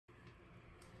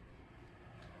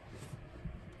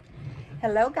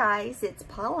Hello guys, it's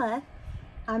Paula.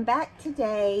 I'm back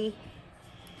today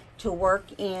to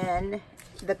work in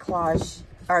the collage,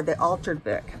 or the altered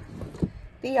book.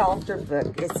 The altered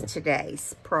book is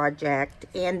today's project,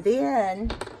 and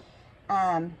then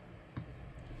the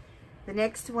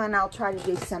next one I'll try to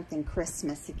do something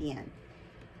Christmas again.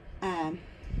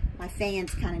 My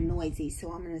fan's kind of noisy,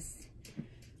 so I'm going to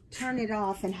turn it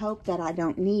off and hope that I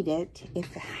don't need it.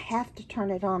 If I have to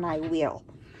turn it on, I will.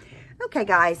 Okay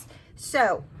guys,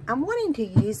 so I'm wanting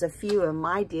to use a few of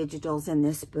my digitals in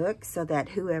this book so that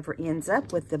whoever ends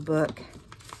up with the book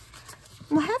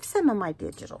will have some of my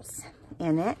digitals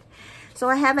in it. So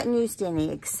I haven't used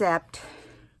any except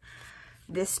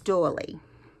this doily,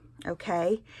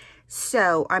 okay?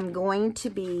 So I'm going to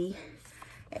be,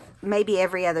 maybe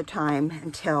every other time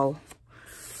until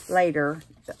later,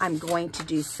 I'm going to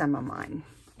do some of mine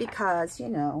because, you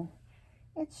know,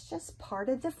 it's just part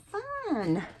of the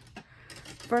fun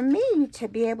for me to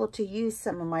be able to use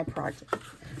some of my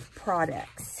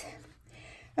products.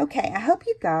 Okay, I hope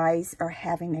you guys are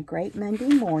having a great Monday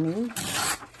morning.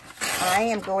 I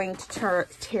am going to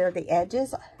tear the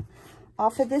edges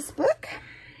off of this book,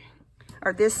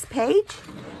 or this page.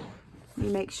 Let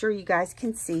me make sure you guys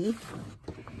can see.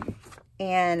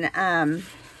 And,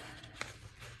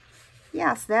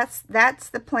 yes, that's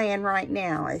the plan right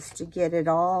now, is to get it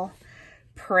all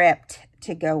prepped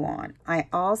to go on. I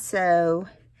also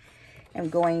am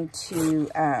going to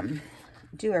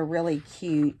do a really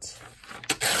cute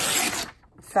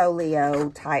folio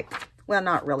type, well,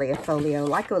 not really a folio,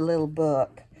 like a little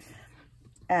book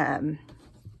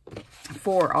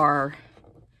for our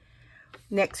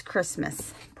next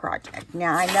Christmas project.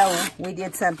 Now, I know we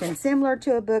did something similar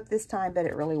to a book this time, but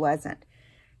it really wasn't.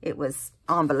 It was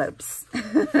envelopes.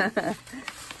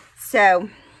 So,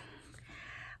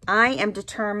 I am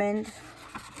determined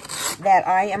that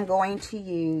I am going to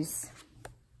use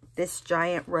this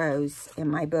giant rose in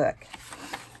my book.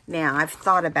 Now, I've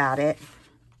thought about it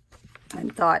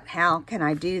and thought, how can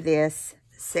I do this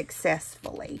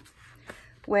successfully?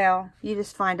 Well, you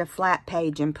just find a flat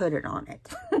page and put it on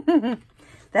it.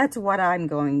 That's what I'm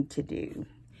going to do.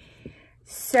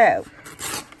 So,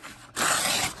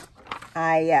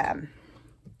 I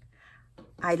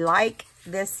like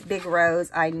this big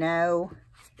rose. I know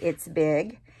it's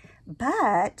big,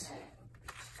 but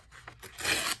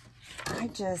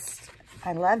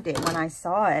I loved it when I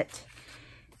saw it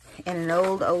in an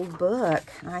old book.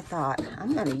 And I thought,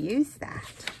 I'm going to use that.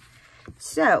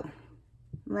 So,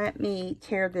 let me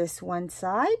tear this one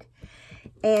side,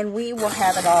 and we will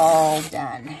have it all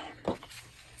done.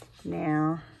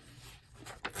 Now,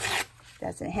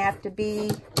 doesn't have to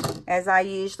be, as I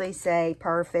usually say,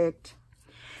 perfect.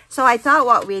 So I thought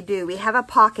what we'd do, we have a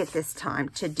pocket this time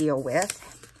to deal with.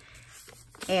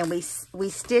 And we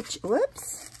stitch,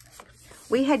 whoops.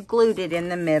 We had glued it in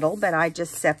the middle, but I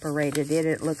just separated it,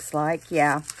 it looks like.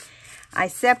 Yeah, I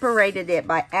separated it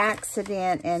by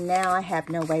accident, and now I have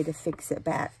no way to fix it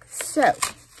back. So,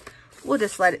 we'll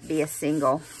just let it be a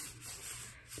single.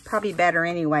 Probably better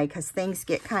anyway, because things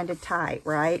get kind of tight,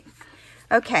 right?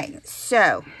 Okay,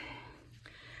 so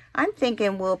I'm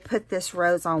thinking we'll put this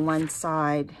rose on one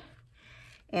side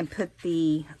and put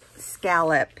the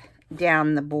scallop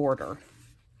down the border.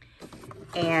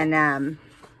 And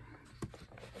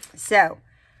so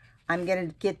I'm going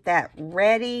to get that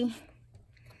ready,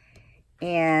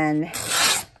 and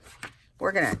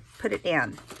we're going to put it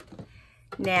down.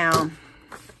 Now,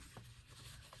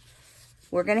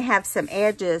 we're going to have some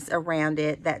edges around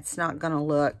it that's not going to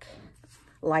look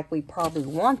like we probably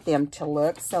want them to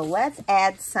look. So let's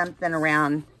add something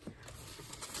around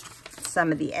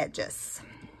some of the edges.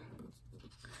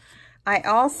 I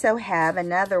also have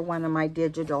another one of my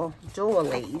digital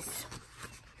doilies,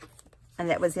 and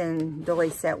that was in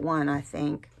doily set 1, I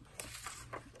think.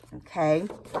 Okay,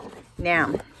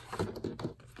 now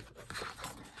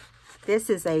this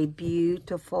is a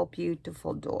beautiful,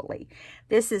 beautiful doily.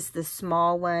 This is the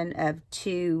small one of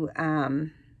two.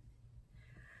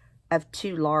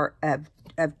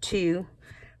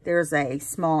 There's a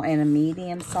small and a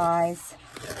medium size.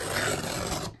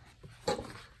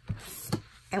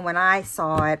 And when I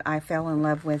saw it, I fell in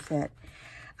love with it.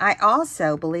 I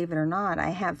also, believe it or not, I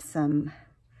have some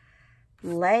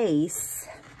lace,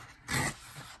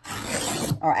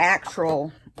 or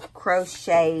actual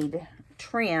crocheted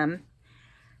trim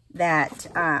that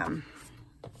I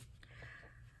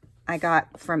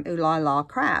got from Ooh La La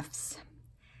Crafts.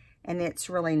 And it's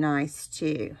really nice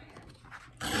too.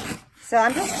 So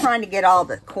I'm just trying to get all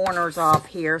the corners off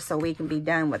here so we can be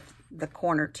done with the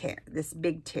corner tear, this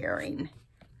big tearing.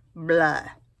 Blah.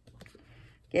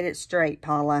 Get it straight,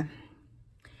 Paula.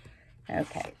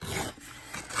 Okay.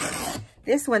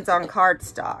 This one's on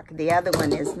cardstock. The other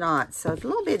one is not. So it's a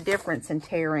little bit of difference in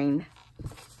tearing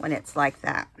when it's like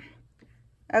that.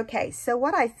 Okay, so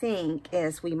what I think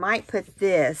is we might put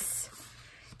this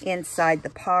inside the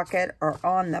pocket or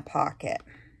on the pocket.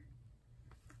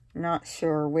 Not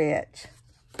sure which.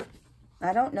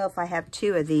 I don't know if I have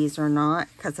two of these or not,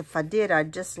 because if I did,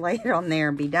 I'd just lay it on there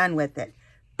and be done with it.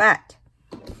 But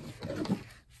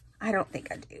I don't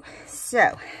think I do.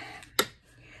 So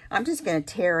I'm just going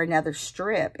to tear another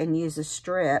strip and use a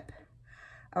strip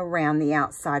around the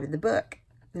outside of the book.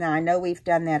 Now, I know we've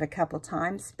done that a couple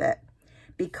times, but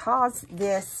because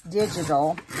this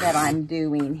digital that I'm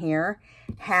doing here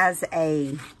has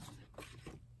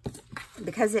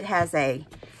because it has a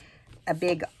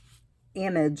big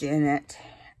image in it,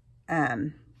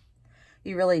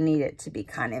 you really need it to be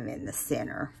kind of in the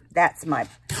center. That's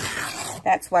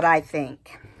what I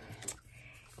think.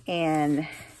 And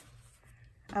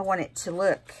I want it to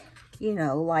look, you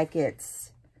know, like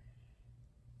it's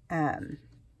a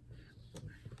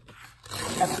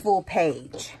full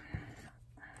page.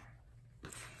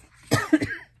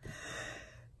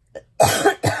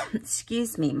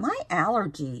 Excuse me, my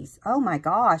allergies. Oh my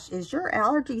gosh, is your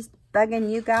allergies bugging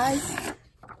you guys?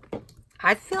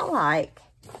 I feel like,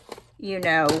 you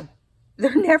know,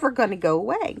 they're never going to go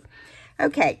away.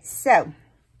 Okay, so,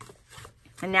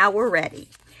 and now we're ready.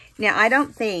 Now, I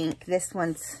don't think this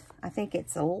one's, I think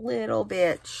it's a little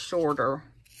bit shorter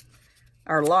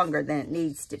or longer than it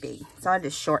needs to be. So I'll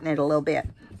just shorten it a little bit.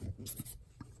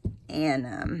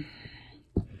 And,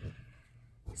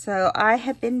 so I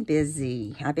have been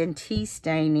busy. I've been tea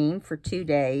staining for 2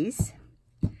 days.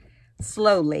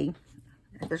 Slowly.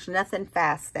 There's nothing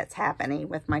fast that's happening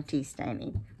with my tea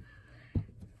staining.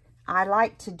 I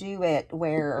like to do it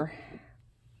where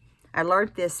I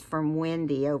learned this from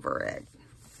Wendy over at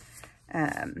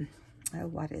oh,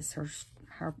 what is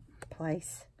her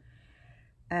place?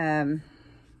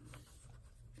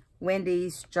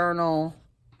 Wendy's Journal.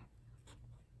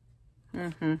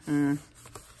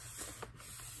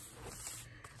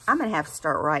 I'm going to have to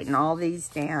start writing all these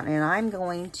down, and I'm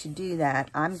going to do that.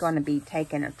 I'm going to be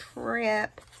taking a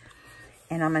trip,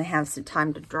 and I'm going to have some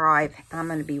time to drive. I'm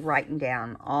going to be writing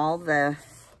down all the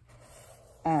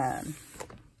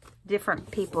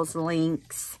different people's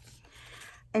links.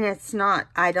 And it's not,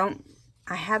 I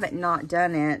haven't not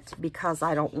done it because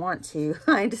I don't want to.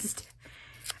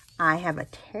 I have a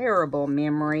terrible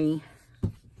memory,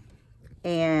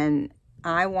 and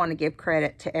I want to give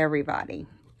credit to everybody.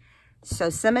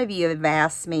 So some of you have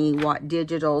asked me what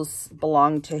digitals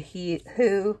belong to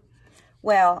who.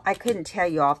 Well, I couldn't tell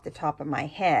you off the top of my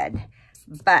head,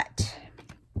 but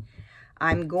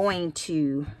I'm going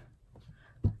to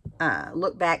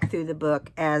look back through the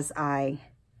book as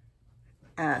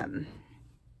when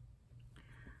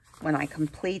I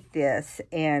complete this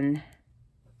and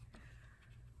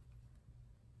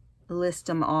list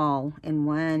them all in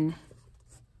one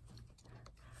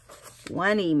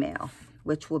email,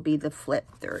 which will be the flip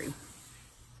through.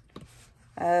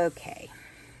 Okay.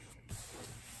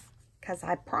 Because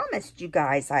I promised you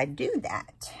guys I'd do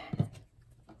that.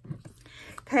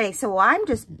 Okay, so I'm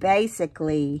just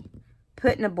basically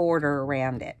putting a border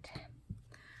around it.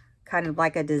 Kind of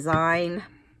like a design.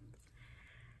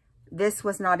 This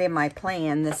was not in my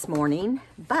plan this morning,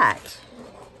 but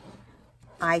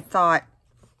I thought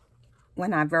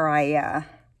whenever I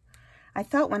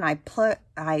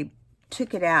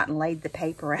took it out and laid the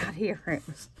paper out here, it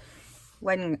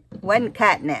wasn't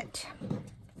cutting it.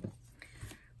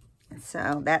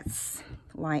 So that's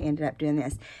why I ended up doing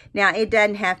this. Now, it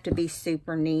doesn't have to be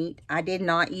super neat. I did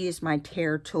not use my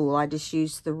tear tool. I just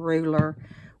used the ruler,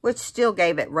 which still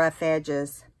gave it rough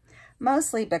edges.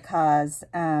 Mostly because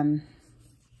I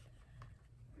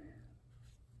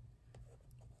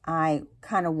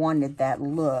kind of wanted that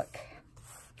look.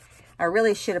 I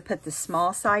really should have put the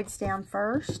small sides down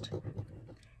first.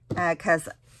 Because,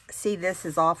 see, this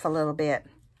is off a little bit.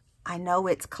 I know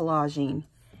it's collaging,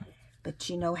 but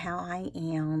you know how I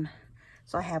am.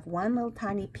 So I have one little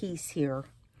tiny piece here.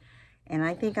 And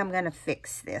I think I'm going to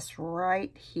fix this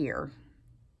right here.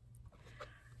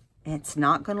 It's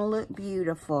not going to look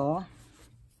beautiful,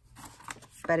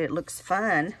 but it looks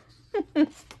fun.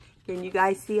 Can you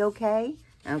guys see okay?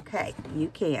 Okay, you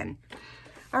can.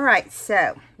 All right,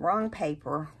 so, wrong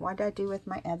paper. What did I do with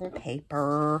my other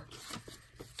paper?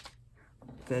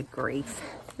 Good grief.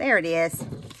 There it is.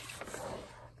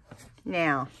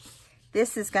 Now,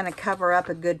 this is going to cover up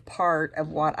a good part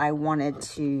of what I wanted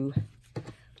to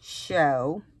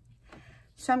show.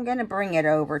 So I'm going to bring it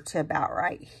over to about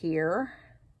right here.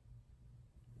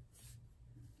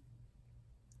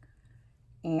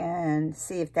 and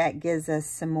see if that gives us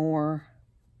some more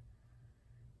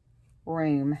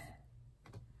room.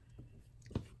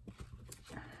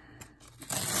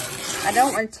 I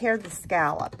don't want to tear the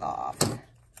scallop off.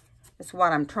 That's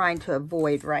what I'm trying to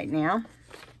avoid right now.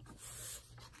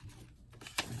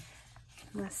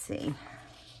 Let's see.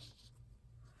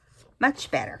 Much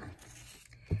better.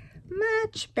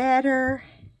 Much better.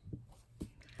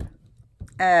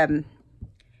 I'm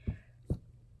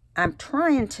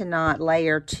trying to not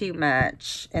layer too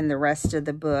much in the rest of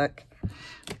the book,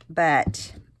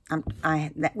 but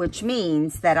which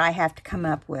means that I have to come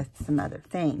up with some other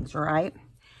things, right?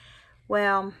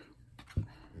 Well,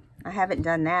 I haven't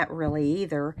done that really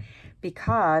either,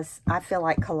 because I feel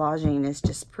like collaging is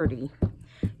just pretty.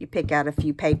 You pick out a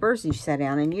few papers, you sit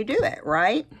down and you do it,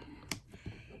 right?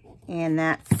 And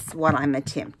that's what I'm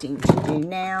attempting to do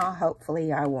now.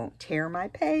 Hopefully I won't tear my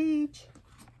page.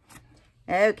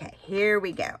 Okay, here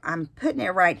we go. I'm putting it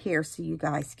right here so you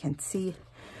guys can see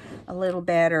a little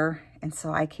better and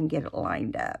so I can get it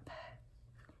lined up.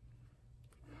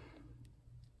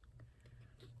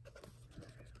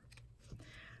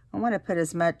 I want to put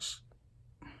as much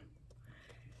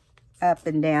up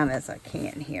and down as I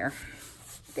can here.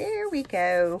 There we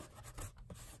go.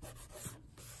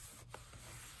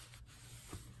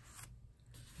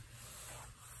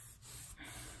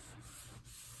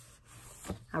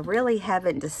 I really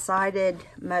haven't decided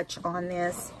much on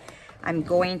this. I'm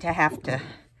going to have to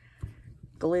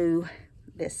glue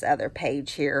this other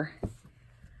page here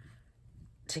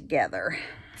together.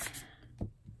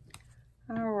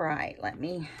 All right, let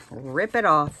me rip it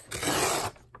off.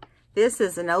 This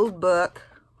is an old book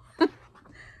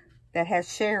that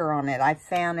has share on it. I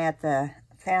found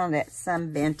at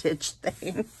some vintage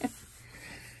thing.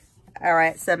 All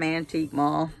right, some antique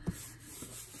mall.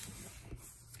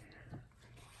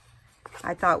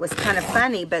 I thought it was kind of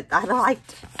funny, but I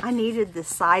needed the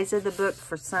size of the book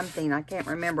for something. I can't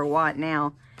remember what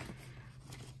now,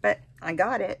 but I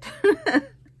got it.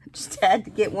 Just had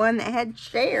to get one that had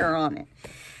share on it.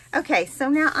 Okay, so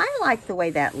now I like the way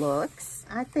that looks.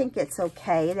 I think it's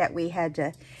okay that we had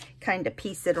to kind of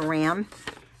piece it around.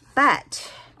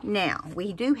 But now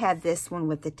we do have this one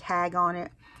with the tag on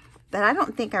it, but I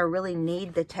don't think I really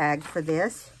need the tag for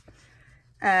this.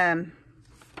 I'm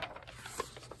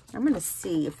going to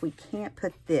see if we can't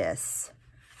put this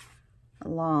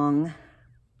along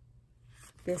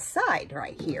this side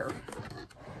right here.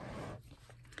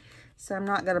 So I'm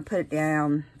not going to put it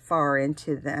down far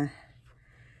into the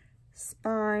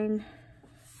spine.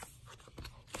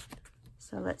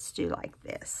 So let's do like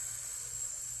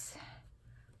this.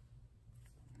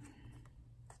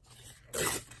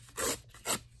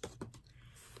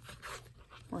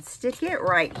 We'll stick it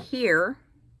right here.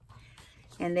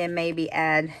 And then maybe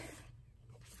add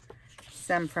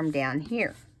some from down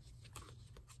here.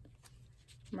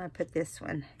 I'm going to put this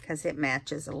one because it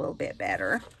matches a little bit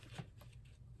better.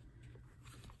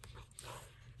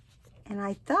 And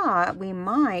I thought we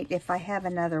might, if I have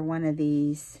another one of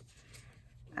these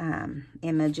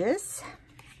images,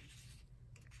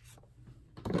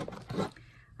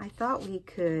 I thought we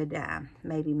could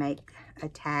maybe make a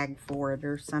tag for it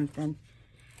or something.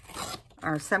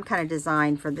 Or some kind of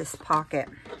design for this pocket.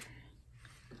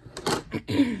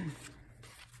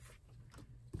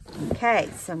 Okay,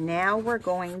 so now we're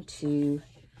going to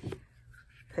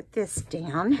put this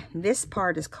down. This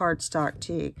part is cardstock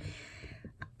too.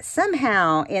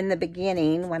 Somehow in the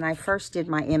beginning, when I first did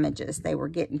my images, they were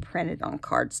getting printed on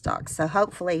cardstock. So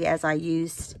hopefully as I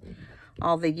used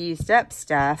all the used up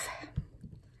stuff,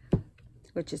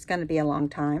 which is going to be a long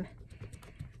time,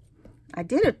 I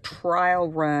did a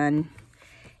trial run.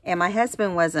 And my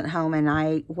husband wasn't home, and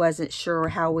I wasn't sure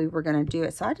how we were going to do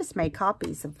it. So I just made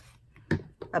copies of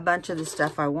a bunch of the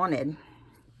stuff I wanted.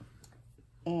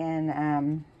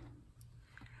 And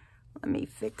let me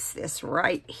fix this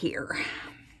right here.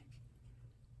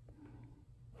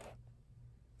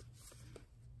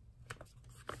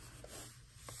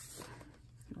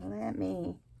 Let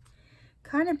me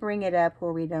kind of bring it up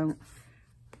where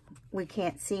we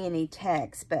can't see any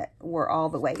text, but we're all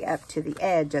the way up to the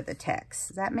edge of the text.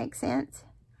 Does that make sense?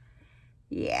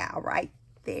 Yeah, right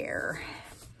there.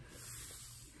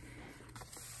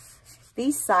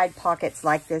 These side pockets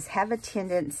like this have a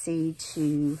tendency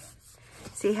to,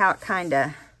 see how it kind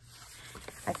of,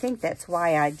 I think that's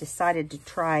why I decided to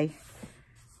try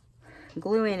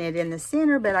gluing it in the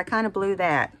center, but I kind of blew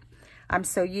that. I'm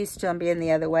so used to them being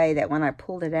the other way that when I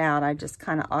pulled it out, I just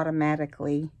kind of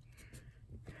automatically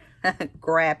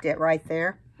grabbed it right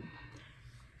there.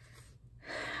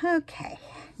 Okay,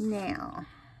 now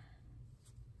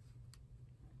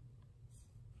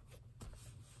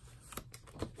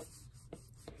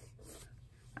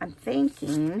I'm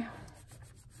thinking,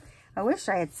 I wish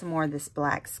I had some more of this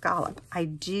black scallop. I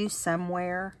do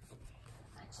somewhere.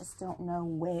 I just don't know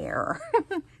where.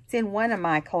 It's in one of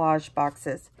my collage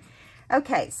boxes.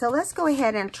 Okay, so let's go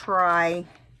ahead and try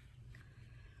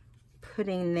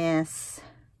putting this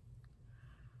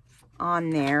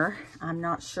on there. I'm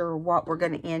not sure what we're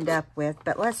going to end up with,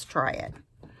 but let's try it.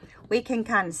 We can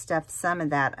kind of stuff some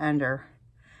of that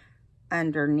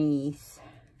underneath.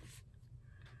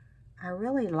 I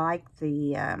really like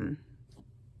the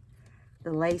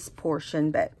lace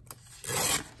portion, but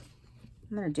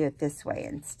I'm going to do it this way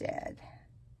instead.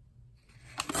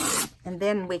 And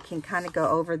then we can kind of go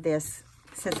over this,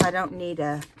 since I don't need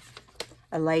a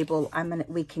label,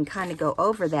 we can kind of go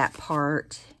over that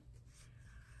part.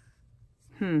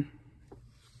 I'm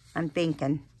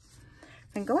thinking.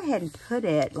 And go ahead and put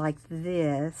it like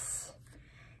this,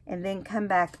 and then come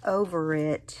back over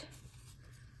it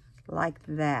like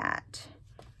that,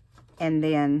 and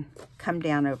then come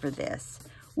down over this.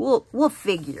 We'll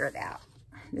figure it out.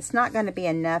 It's not going to be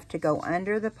enough to go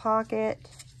under the pocket,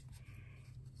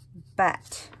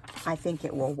 but I think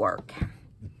it will work.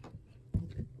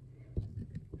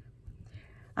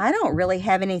 I don't really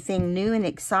have anything new and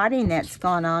exciting that's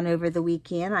gone on over the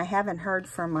weekend. I haven't heard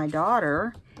from my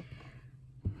daughter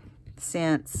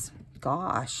since,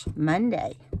 gosh,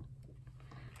 Monday.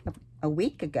 A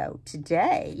week ago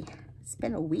today. It's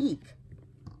been a week.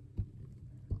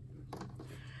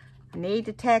 I need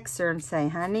to text her and say,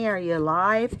 honey, are you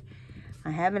alive? I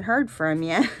haven't heard from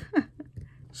you.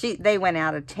 They went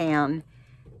out of town.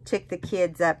 Took the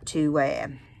kids up to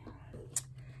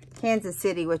Kansas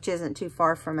City, which isn't too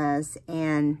far from us.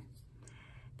 And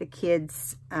the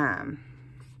kids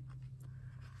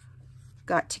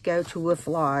got to go to Wolf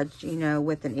Lodge, you know,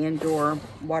 with an indoor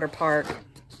water park.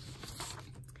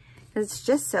 It's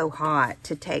just so hot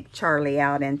to take Charlie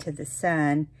out into the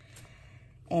sun.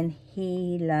 And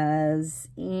he loves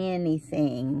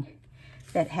anything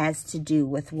that has to do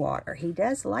with water. He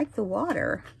does like the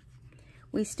water.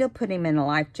 We still put him in a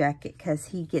life jacket because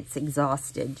he gets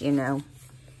exhausted, you know.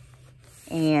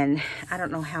 And I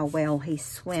don't know how well he's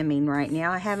swimming right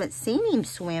now. I haven't seen him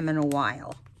swim in a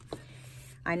while.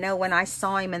 I know when I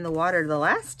saw him in the water the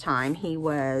last time, he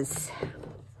was...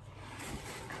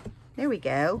 There we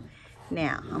go.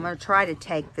 Now, I'm going to try to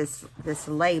take this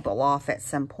label off at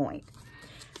some point.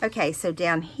 Okay, so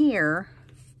down here,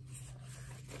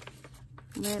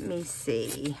 let me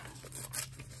see.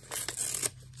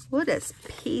 We'll just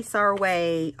piece our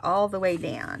way all the way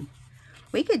down.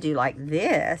 We could do like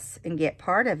this and get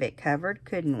part of it covered,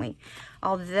 couldn't we?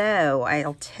 Although,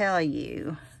 I'll tell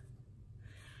you,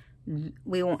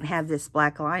 we won't have this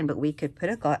black line, but we could put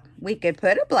a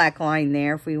black line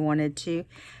there if we wanted to.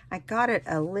 I got it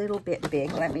a little bit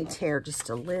big. Let me tear just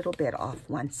a little bit off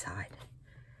one side.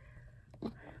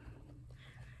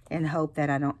 And hope that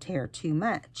I don't tear too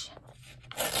much.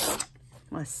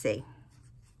 Let's see.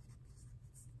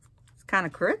 It's kind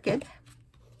of crooked.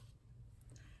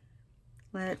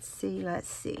 Let's see, let's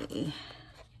see.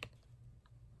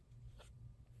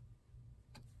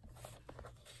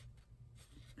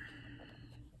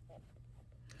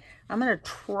 I'm going to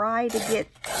try to get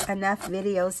enough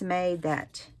videos made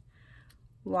that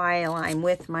while I'm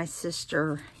with my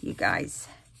sister, you guys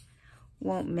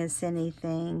won't miss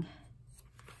anything.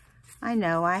 I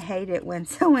know, I hate it when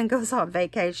someone goes on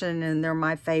vacation and they're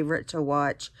my favorite to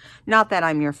watch. Not that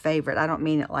I'm your favorite. I don't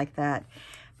mean it like that.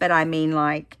 But I mean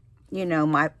like, you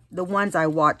know, the ones I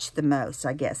watch the most,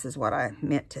 I guess is what I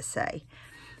meant to say.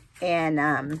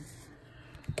 And,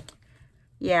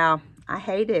 yeah, I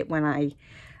hate it when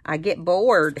I get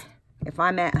bored if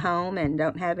I'm at home and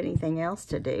don't have anything else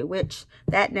to do, which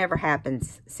that never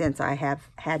happens since I have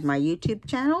had my YouTube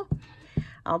channel.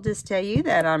 I'll just tell you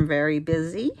that I'm very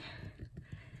busy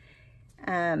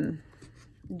doing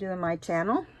my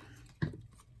channel.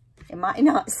 It might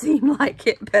not seem like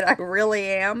it, but I really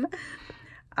am.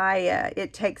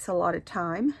 It takes a lot of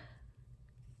time.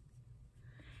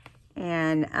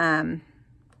 And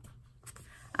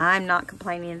I'm not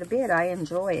complaining a bit. I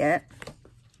enjoy it.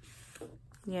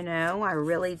 You know, I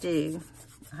really do.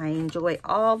 I enjoy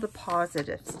all the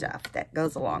positive stuff that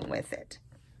goes along with it.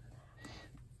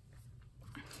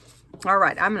 All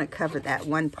right, I'm going to cover that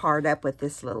one part up with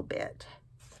this little bit.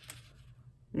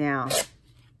 Now,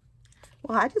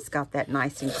 well, I just got that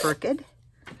nice and crooked.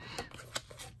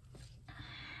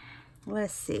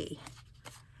 Let's see.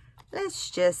 Let's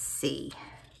just see.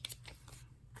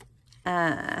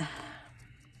 Could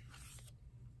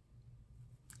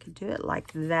do it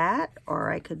like that,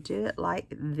 or I could do it like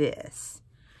this.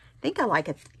 I think I like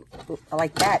it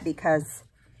like that because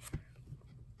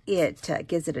it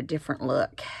gives it a different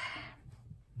look.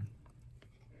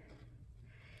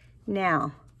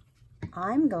 Now,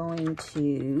 I'm going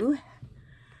to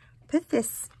put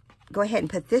this, go ahead and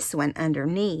put this one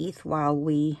underneath while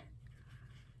we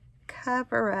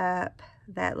cover up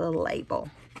that little label.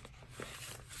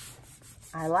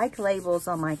 I like labels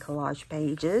on my collage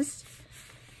pages.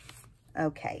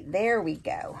 Okay, there we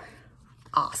go.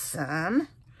 Awesome.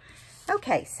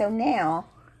 Okay, so now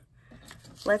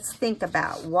let's think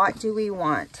about what do we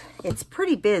want. It's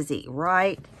pretty busy,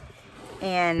 right?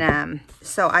 And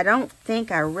so I don't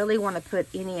think I really want to put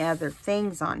any other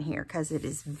things on here because it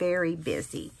is very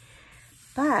busy.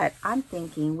 But I'm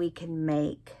thinking we can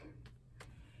make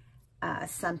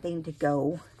something to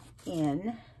go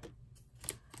in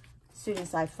as soon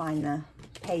as I find the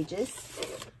pages.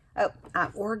 Oh, I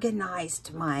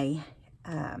organized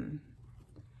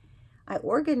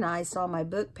all my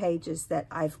book pages that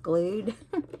I've glued.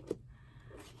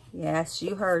 Yes,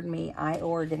 you heard me. I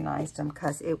organized them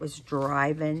because it was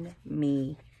driving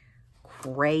me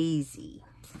crazy.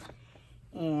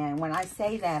 And when I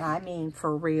say that, I mean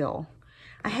for real.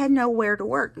 I had nowhere to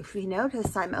work. If you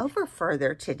notice, I'm over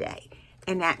further today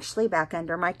and actually back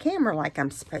under my camera like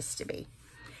I'm supposed to be.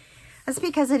 That's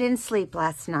because I didn't sleep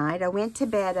last night. I went to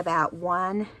bed about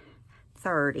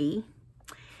 1:30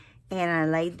 and I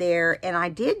laid there and I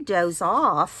did doze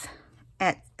off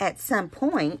at some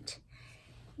point.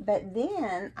 But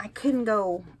then I couldn't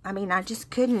go, I mean, I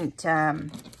just couldn't, how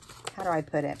do I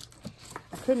put it?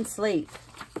 I couldn't sleep.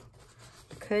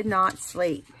 I could not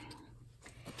sleep.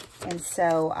 And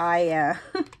so I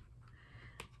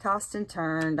tossed and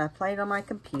turned. I played on my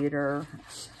computer.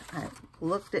 I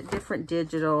looked at different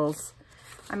digitals.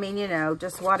 I mean, you know,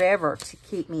 just whatever to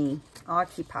keep me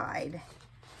occupied.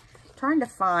 Trying to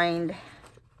find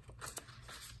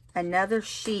another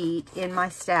sheet in my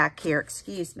stack here.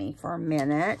 Excuse me for a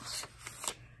minute.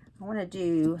 I want to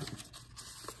do,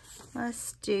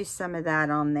 let's do some of that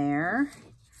on there.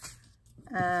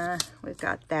 We've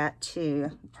got that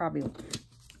too. Probably,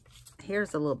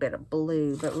 here's a little bit of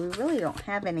blue, but we really don't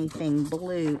have anything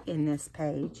blue in this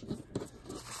page.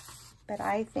 But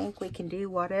I think we can do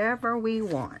whatever we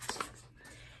want.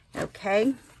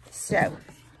 Okay, so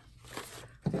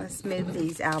let's move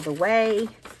these out of the way.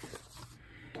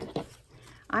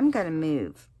 I'm going to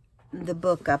move the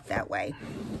book up that way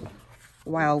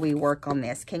while we work on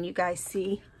this. Can you guys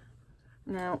see?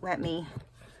 No, let me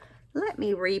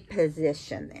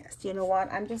reposition this. You know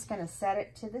what? I'm just going to set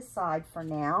it to the side for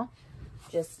now.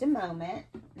 Just a moment,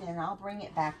 and I'll bring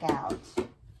it back out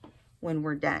when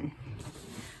we're done.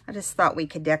 I just thought we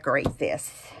could decorate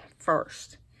this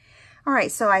first. All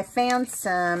right, so I found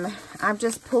some, I'm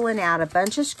just pulling out a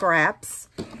bunch of scraps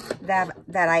that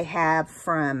I have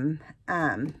from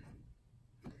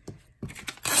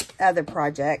other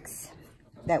projects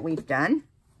that we've done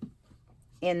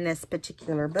in this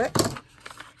particular book.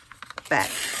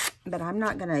 But I'm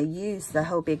not going to use the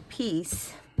whole big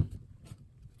piece.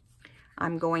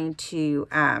 I'm going to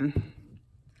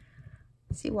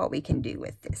see what we can do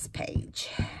with this page.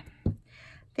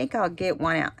 I think I'll get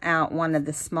out one of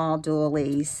the small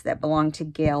doilies that belong to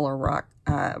Gail or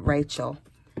Rachel.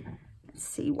 Let's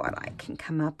see what I can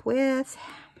come up with.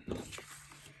 I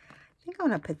think I'm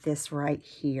going to put this right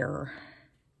here.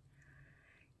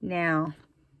 Now,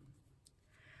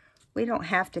 we don't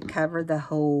have to cover the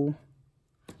whole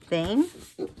thing.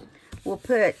 We'll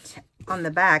put on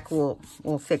the back, we'll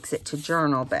fix it to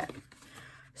journal, but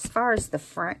as far as the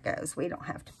front goes, we don't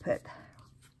have to put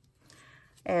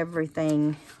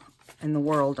everything in the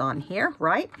world on here,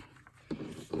 right?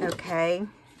 Okay,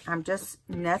 I'm just,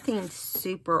 nothing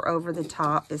super over the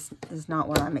top is not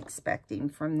what I'm expecting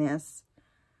from this.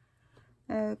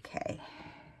 Okay.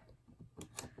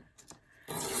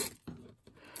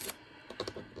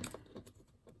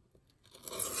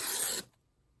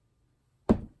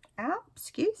 Ow,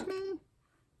 excuse me.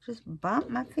 Just bumped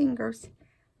my fingers.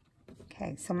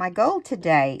 Okay, so my goal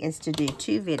today is to do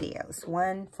 2 videos.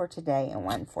 One for today and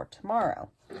one for tomorrow.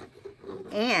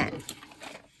 And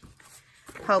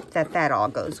hope that all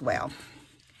goes well.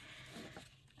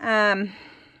 I'm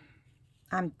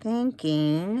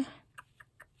thinking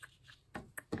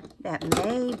that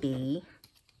maybe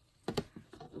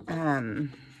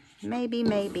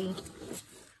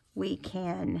we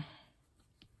can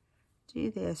do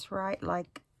this right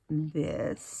like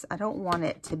this. I don't want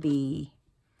it to be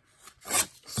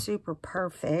super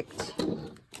perfect.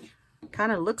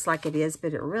 Kind of looks like it is,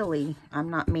 but it really, I'm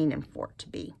not meaning for it to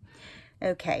be.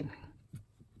 Okay,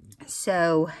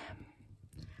 so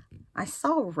I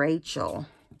saw Rachel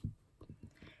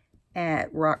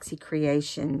at Roxy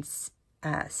Creations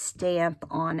stamp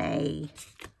on a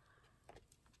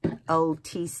old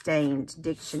tea-stained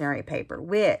dictionary paper,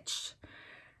 which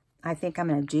I think I'm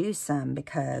going to do some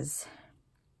because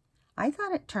I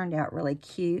thought it turned out really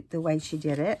cute the way she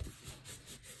did it.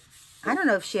 I don't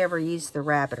know if she ever used the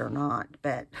rabbit or not,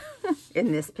 but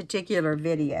in this particular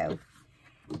video.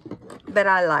 But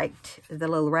I liked the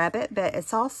little rabbit, but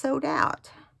it's all sold out.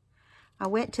 I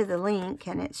went to the link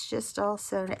and it's just all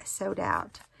sold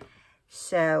out.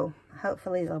 So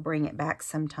hopefully they'll bring it back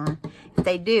sometime. If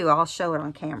they do, I'll show it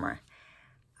on camera.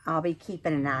 I'll be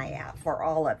keeping an eye out for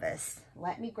all of us.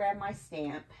 Let me grab my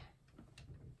stamp.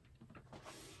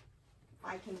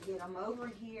 I can get them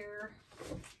over here.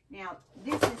 Now,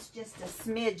 this is just a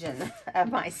smidgen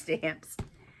of my stamps.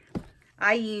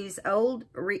 I use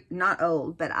not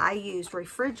old, but I use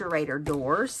refrigerator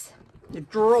doors.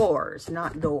 Drawers,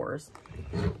 not doors.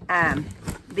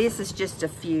 This is just a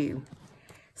few.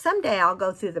 Someday I'll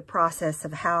go through the process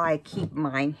of how I keep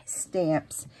my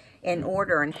stamps in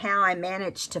order and how I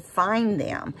manage to find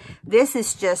them. This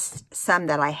is just some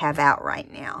that I have out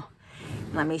right now.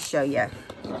 Let me show you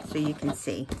so you can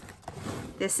see.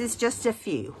 This is just a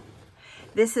few.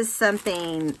 This is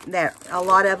something that a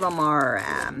lot of them are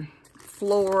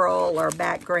floral or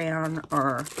background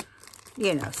or,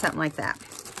 you know, something like that.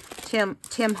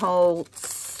 Tim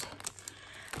Holtz.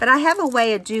 But I have a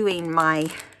way of doing my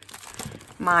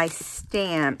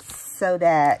stamps so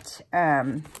that, let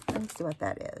me see what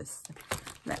that is.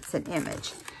 That's an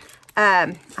image.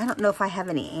 I don't know if I have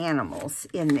any animals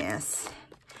in this.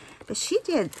 But she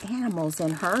did animals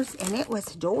in hers, and it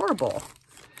was adorable.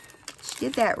 She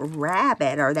did that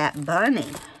rabbit or that bunny.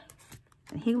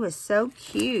 And he was so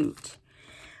cute.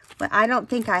 But I don't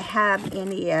think I have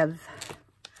any of...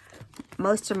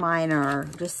 Most of mine are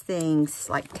just things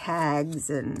like tags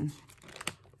and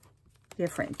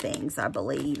different things, I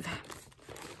believe.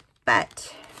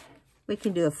 But we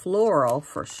can do a floral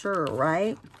for sure,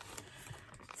 right?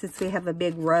 Since we have a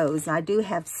big rose. I do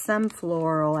have some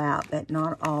floral out, but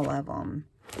not all of them.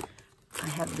 I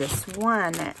have this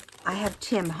one. I have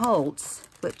Tim Holtz,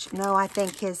 which, no, I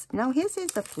think his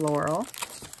is a floral.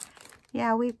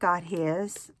 Yeah, we've got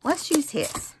his. Let's use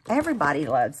his. Everybody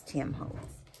loves Tim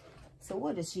Holtz. So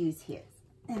we'll just use his.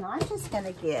 And I'm just going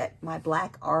to get my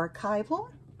black archival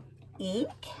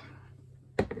ink.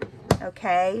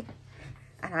 Okay.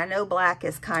 And I know black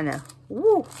is kind of,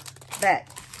 woo, but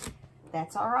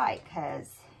that's all right,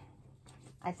 because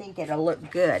I think it'll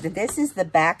look good. This is the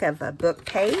back of a book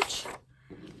page.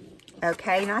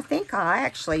 Okay, and I think I'll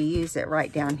actually use it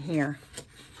right down here.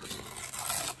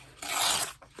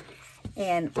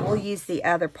 And we'll use the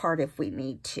other part if we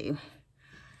need to.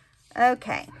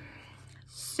 Okay,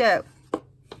 so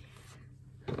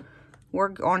we're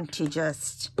going to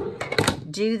just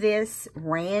do this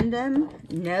random.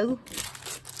 No,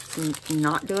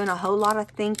 not doing a whole lot of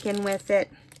thinking with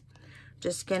it.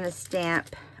 Just going to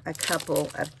stamp a couple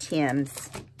of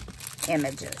Tim's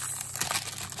images.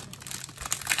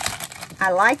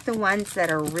 I like the ones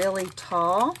that are really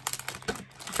tall,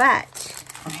 but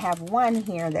I have one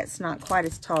here that's not quite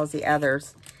as tall as the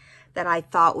others that I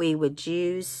thought we would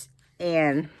use,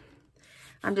 and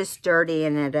I'm just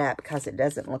dirtying it up because it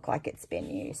doesn't look like it's been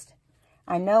used.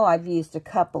 I know I've used a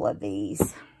couple of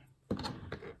these.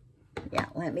 Yeah,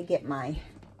 let me get my...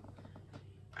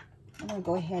 I'm going to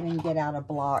go ahead and get out a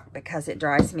block because it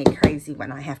drives me crazy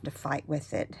when I have to fight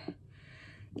with it.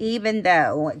 Even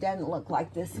though it doesn't look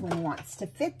like this one wants to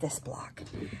fit this block.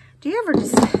 Do you ever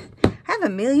just have a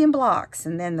million blocks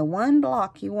and then the one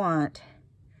block you want,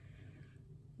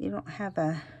 you don't have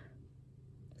a...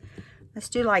 Let's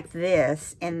do like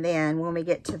this, and then when we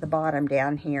get to the bottom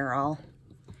down here, I'll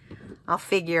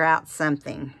figure out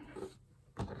something.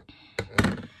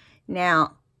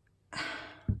 Now, I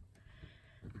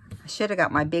should have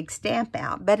got my big stamp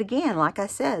out. But again, like I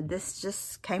said, this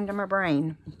just came to my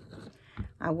brain.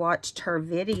 I watched her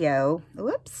video.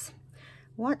 Whoops.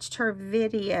 Watched her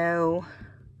video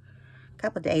a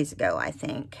couple days ago, I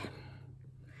think.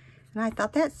 And I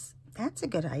thought that's a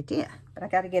good idea. But I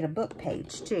got to get a book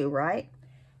page too, right?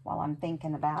 While I'm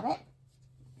thinking about it.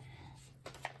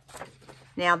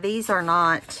 Now, these are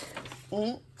not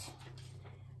inked,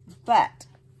 but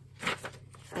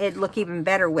it'd look even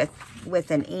better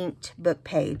with an inked book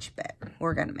page, but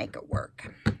we're going to make it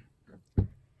work.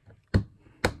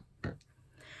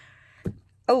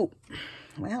 Oh,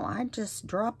 well, I just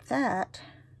dropped that.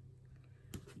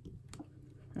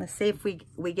 Let's see if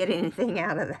we get anything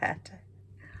out of that.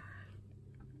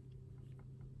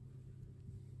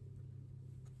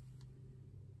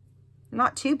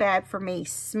 Not too bad for me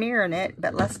smearing it,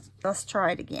 but let's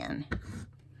try it again.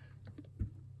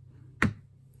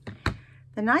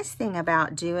 The nice thing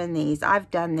about doing these,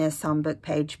 I've done this on Book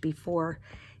Page before.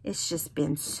 It's just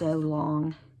been so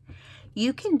long.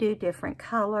 You can do different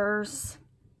colors.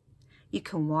 You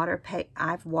can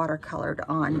I've watercolored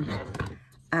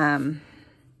on,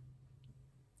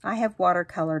 I have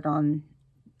watercolored on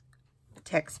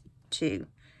text too.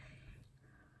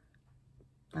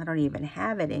 I don't even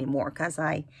have it anymore because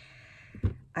I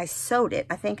sewed it.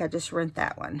 I think I just rent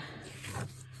that one.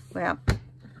 Well,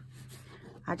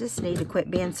 I just need to quit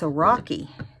being so rocky.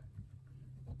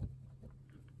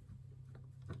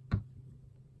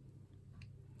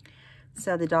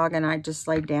 So the dog and I just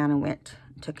laid down and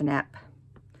took a nap.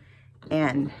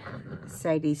 And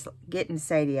Sadie's getting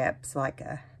Sadie up like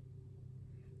a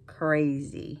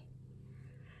crazy.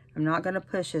 I'm not going to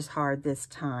push as hard this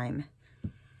time.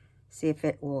 See if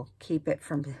it will keep it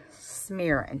from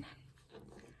smearing.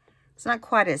 It's not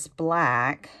quite as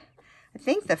black. I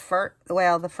think the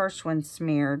first one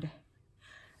smeared.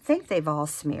 I think they've all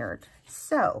smeared.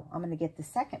 So I'm going to get the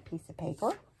second piece of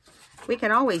paper. We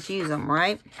can always use them,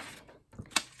 right?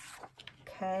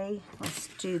 Okay, let's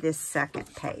do this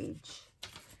second page.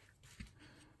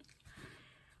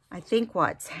 I think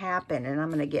what's happened, and I'm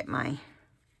going to get my,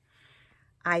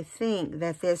 I think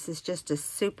that this is just a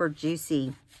super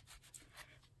juicy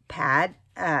pad,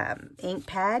 ink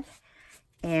pad.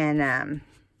 And,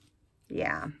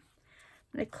 yeah, I'm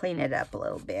going to clean it up a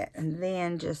little bit and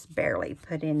then just barely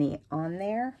put any on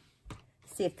there.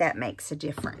 See if that makes a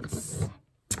difference.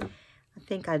 I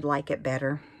think I'd like it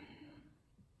better.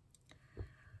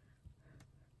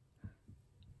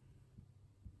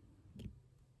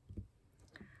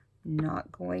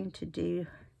 Not going to do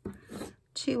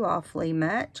too awfully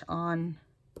much on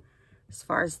as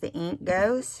far as the ink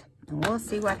goes, and we'll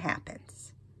see what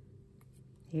happens.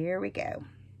 Here we go.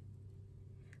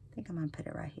 I think I'm going to put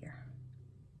it right here.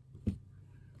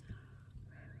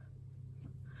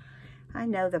 I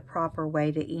know the proper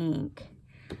way to ink.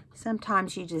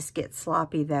 Sometimes you just get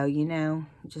sloppy though, you know.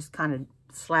 Just kind of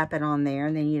slap it on there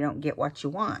and then you don't get what you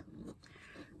want.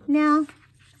 Now,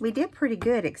 we did pretty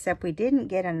good, except we didn't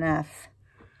get enough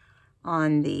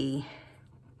on the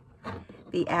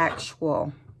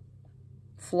actual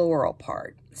floral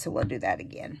part. So we'll do that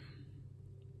again.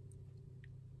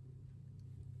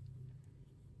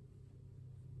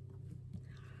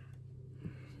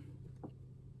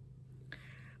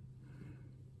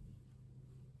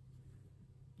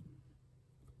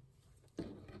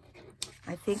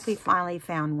 I think we finally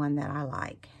found one that I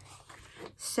like.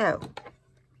 So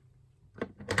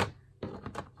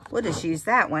we'll just use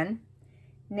that one.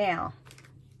 Now,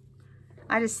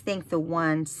 I just think the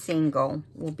one single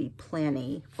will be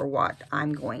plenty for what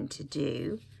I'm going to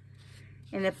do.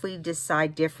 And if we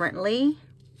decide differently,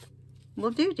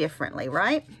 we'll do differently,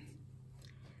 right?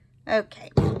 Okay,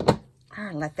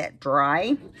 I'll let that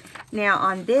dry. Now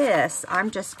on this,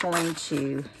 I'm just going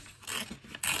to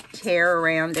tear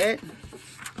around it.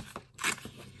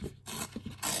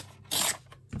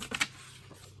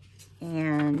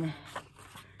 And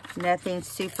nothing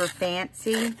super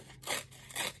fancy.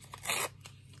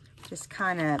 Just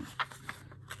kind of,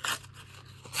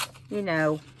 you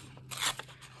know,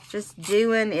 just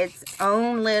doing its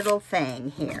own little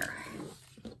thing here.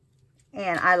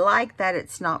 And I like that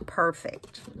it's not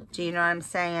perfect. Do you know what I'm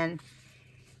saying?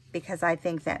 Because I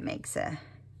think that makes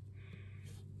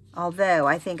although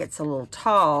I think it's a little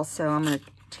tall, so I'm going to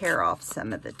tear off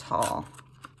some of the tall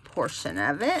portion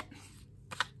of it.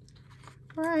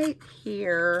 Right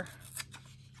here,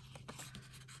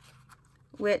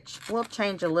 which will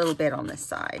change a little bit on this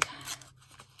side.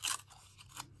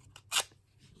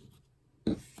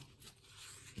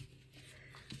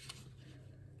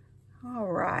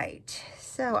 All right,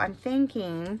 so I'm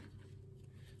thinking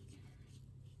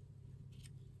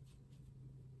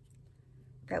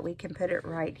that we can put it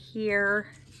right here.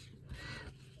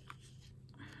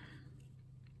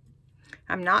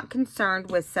 I'm not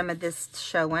concerned with some of this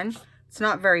showing. It's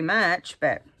not very much,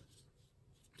 but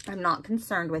I'm not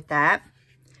concerned with that.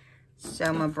 So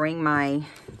I'm going to bring my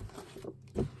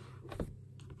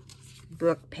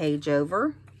book page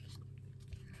over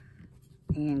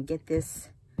and get this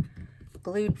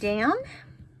glued down.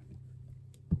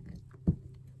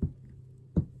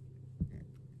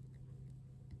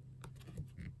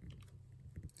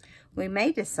 We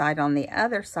may decide on the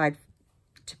other side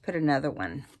to put another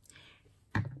one.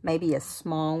 Maybe a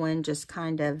small one, just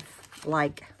kind of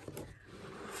like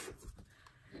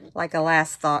a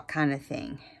last thought kind of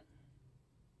thing.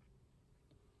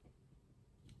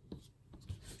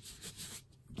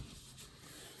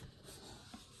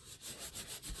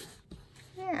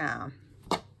 Yeah.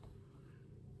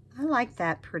 I like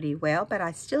that pretty well, but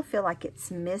I still feel like it's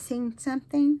missing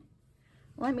something.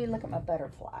 Let me look at my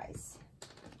butterflies.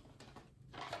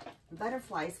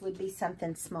 Butterflies would be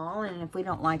something small, and if we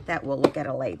don't like that, we'll look at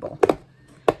a label.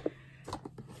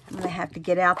 I'm going to have to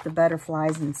get out the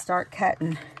butterflies and start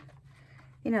cutting.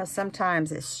 You know,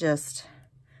 sometimes it's just,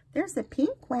 there's a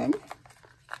pink one.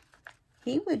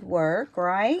 He would work,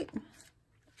 right?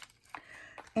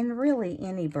 And really,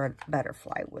 any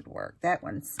butterfly would work. That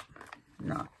one's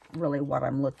not really what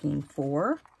I'm looking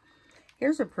for.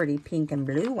 Here's a pretty pink and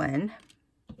blue one.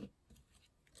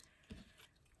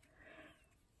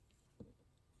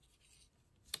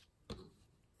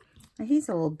 Now, he's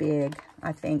a little big,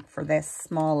 I think, for this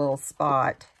small little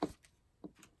spot.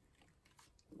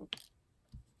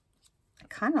 I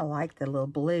kind of like the little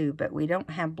blue, but we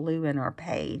don't have blue in our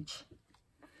page.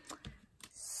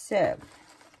 So,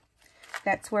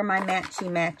 that's where my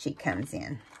matchy-matchy comes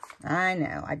in. I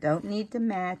know, I don't need to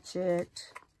match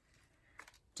it.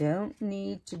 Don't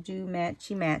need to do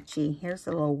matchy-matchy. Here's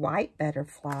a little white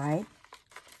butterfly.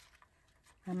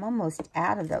 I'm almost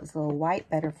out of those little white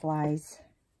butterflies.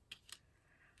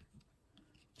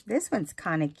 This one's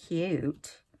kind of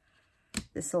cute.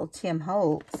 This little Tim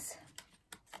Holtz.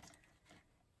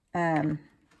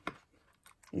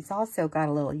 He's also got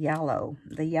a little yellow.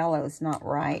 The yellow is not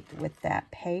right with that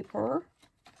paper.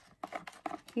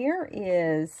 Here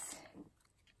is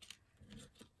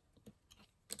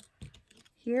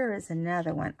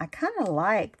another one. I kind of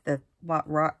like what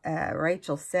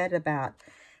Rachel said about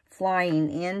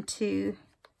flying into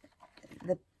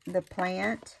the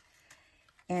plant.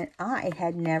 And I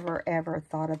had never, ever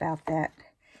thought about that.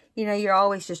 You know, you're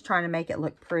always just trying to make it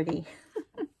look pretty.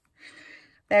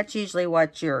 That's usually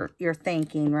what you're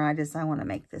thinking, right? Is I want to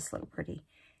make this look pretty.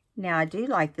 Now, I do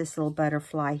like this little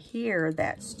butterfly here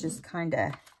that's just kind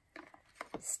of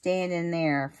standing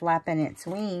there, flapping its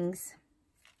wings.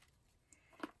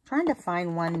 Trying to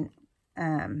find one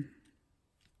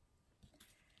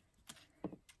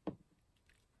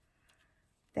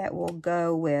that will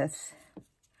go with...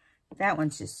 That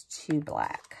one's just too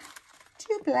black.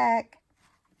 Too black.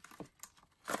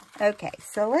 Okay,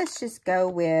 so let's just go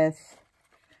with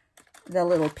the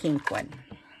little pink one.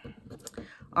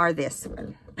 Or this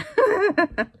one.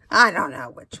 I don't know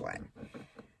which one.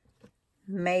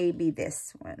 Maybe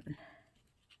this one.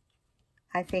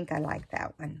 I think I like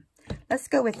that one. Let's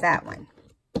go with that one.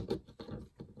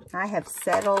 I have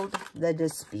settled the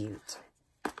dispute.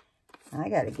 I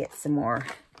got to get some more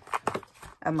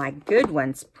of my good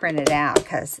ones printed out,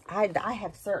 because I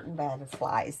have certain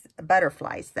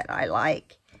butterflies that I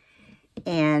like.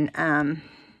 And I'm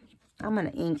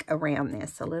going to ink around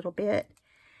this a little bit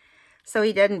so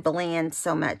he doesn't blend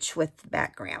so much with the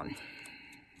background.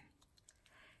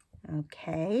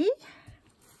 Okay.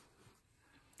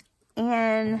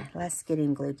 And let's get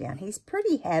him glued down. He's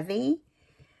pretty heavy.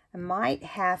 I might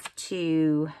have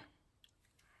to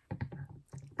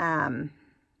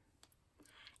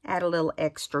add a little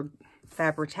extra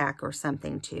Fabri-Tac or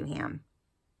something to him.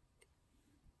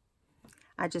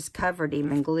 I just covered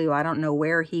him in glue. I don't know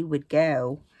where he would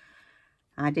go.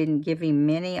 I didn't give him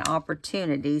many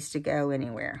opportunities to go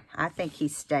anywhere. I think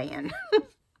he's staying.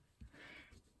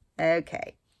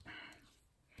 Okay.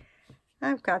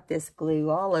 I've got this glue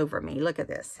all over me. Look at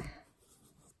this.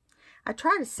 I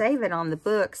try to save it on the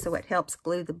book so it helps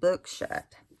glue the book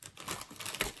shut.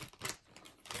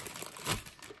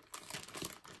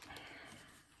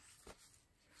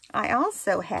 I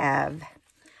also have,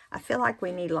 I feel like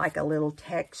we need like a little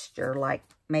texture, like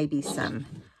maybe some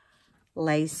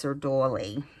lace or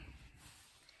doily.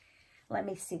 Let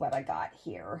me see what I got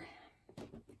here.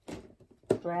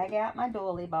 Drag out my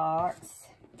doily box.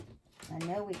 I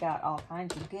know we got all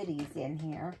kinds of goodies in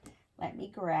here. Let me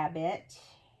grab it.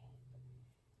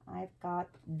 I've got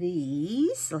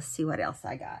these. Let's see what else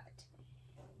I got.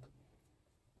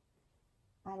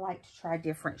 I like to try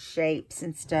different shapes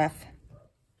and stuff.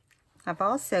 I've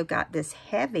also got this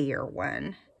heavier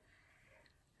one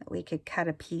that we could cut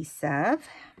a piece of.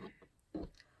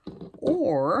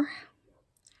 Or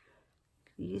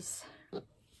use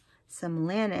some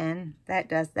linen. That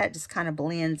just kind of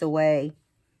blends away.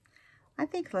 I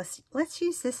think let's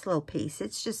use this little piece.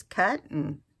 It's just cut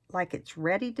and like it's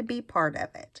ready to be part of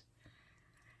it.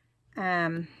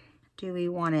 Do we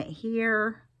want it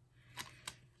here?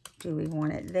 Do we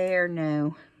want it there?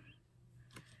 No.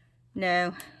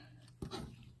 No.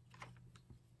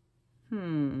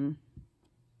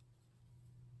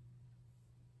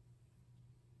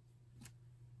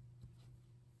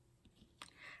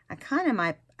 I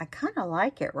kind of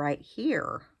like it right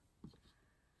here,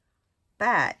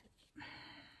 but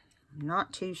I'm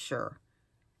not too sure.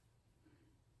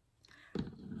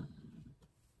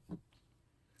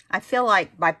 I feel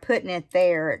like by putting it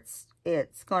there,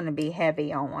 it's going to be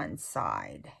heavy on one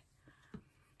side.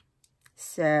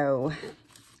 So,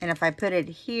 and if I put it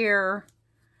here,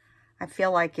 I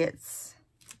feel like it's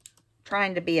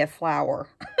trying to be a flower.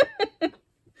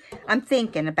 I'm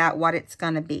thinking about what it's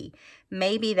going to be.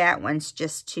 Maybe that one's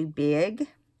just too big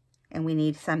and we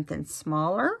need something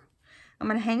smaller. I'm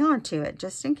going to hang on to it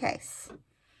just in case.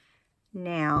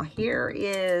 Now, here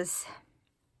is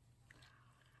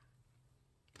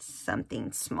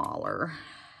something smaller.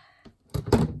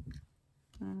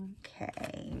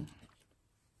 Okay.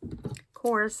 Of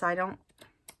course, I don't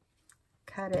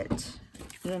cut it,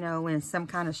 you know, in some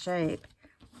kind of shape.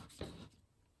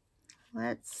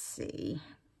 Let's see.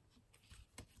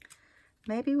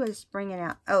 Maybe we'll just bring it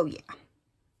out. Oh, yeah.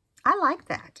 I like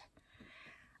that.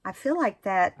 I feel like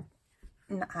that,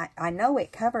 I know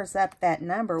it covers up that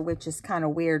number, which is kind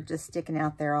of weird just sticking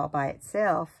out there all by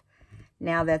itself.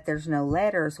 Now that there's no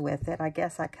letters with it, I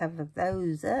guess I covered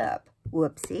those up.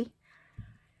 Whoopsie.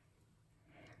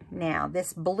 Now,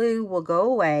 this blue will go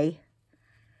away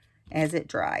as it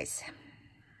dries.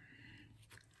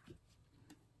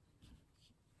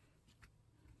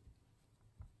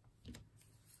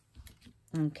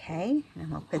 Okay,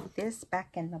 and I'll put this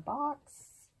back in the box.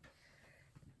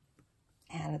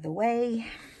 Out of the way.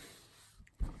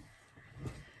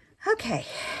 Okay,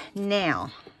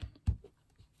 now,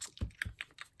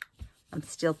 I'm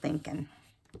still thinking.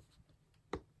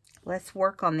 Let's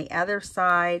work on the other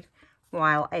side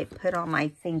while I put on my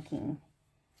thinking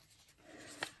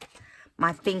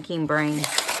brain.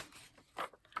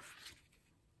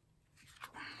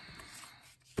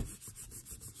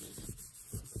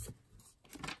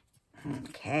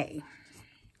 Okay.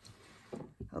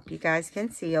 Hope you guys can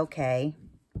see okay.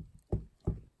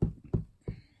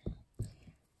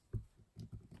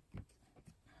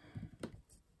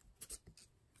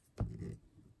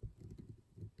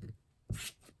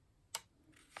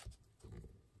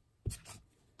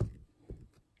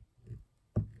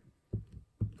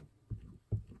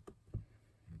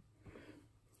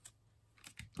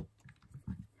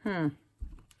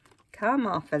 Come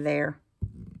off of there.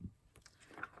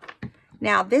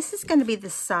 Now, this is going to be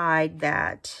the side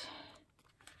that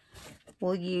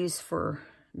we'll use for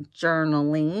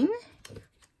journaling.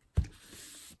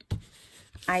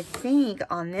 I think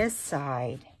on this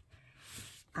side,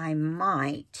 I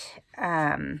might,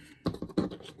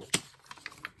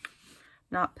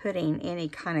 not putting any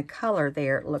kind of color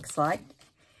there, it looks like,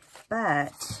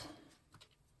 but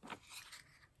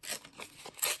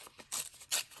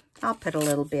I'll put a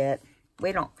little bit.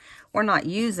 We're not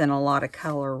using a lot of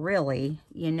color really,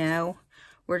 you know.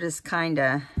 We're just kind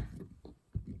of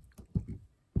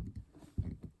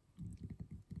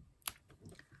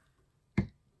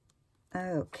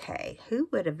okay. Who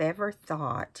would have ever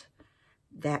thought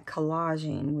that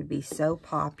collaging would be so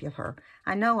popular?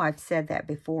 I know I've said that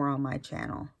before on my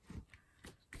channel.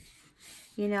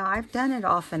 You know, I've done it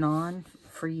off and on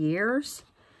for years,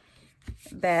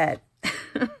 but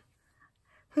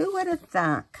who would have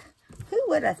thunk? Who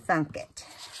would have thunk it?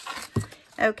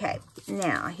 Okay,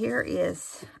 now here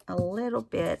is a little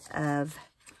bit of,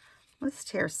 let's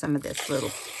tear some of this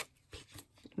little,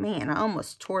 man, I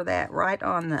almost tore that right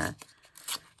on the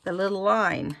little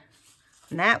line.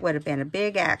 And that would have been a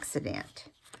big accident,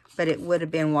 but it would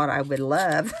have been what I would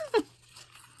love.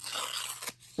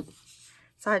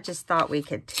 So I just thought we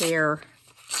could tear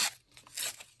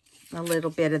a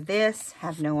little bit of this.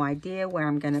 Have no idea where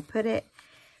I'm going to put it.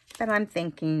 But I'm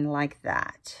thinking like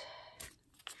that.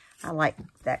 I like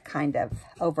that kind of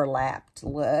overlapped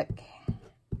look.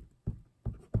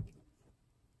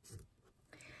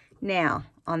 Now,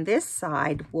 on this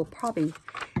side, we'll probably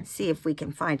see if we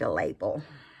can find a label.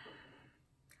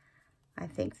 I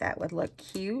think that would look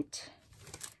cute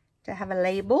to have a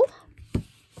label.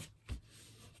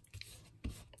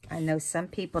 I know some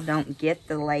people don't get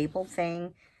the label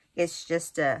thing. It's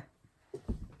just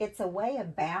it's a way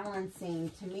of balancing,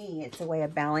 to me, it's a way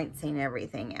of balancing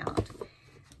everything out.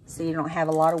 So you don't have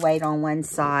a lot of weight on one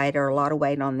side or a lot of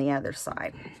weight on the other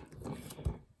side.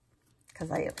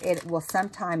 Because it will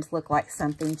sometimes look like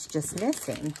something's just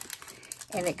missing.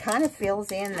 And it kind of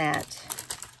fills in that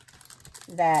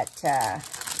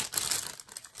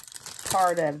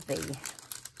part of the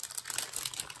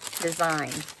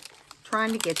design.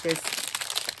 Trying to get this,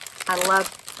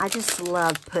 I just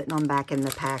love putting them back in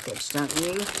the package, don't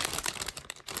you?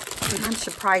 I'm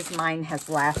surprised mine has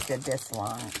lasted this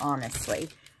long, honestly.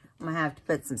 I'm going to have to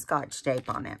put some Scotch tape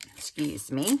on it.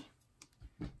 Excuse me.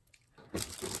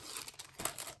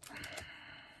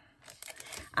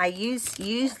 I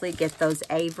usually get those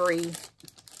Avery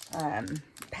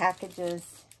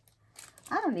packages.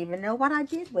 I don't even know what I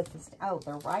did with this. Oh,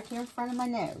 they're right here in front of my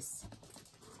nose.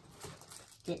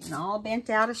 Getting all bent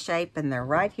out of shape, and they're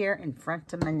right here in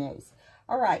front of my nose.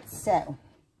 All right, so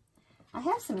I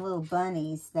have some little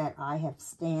bunnies that I have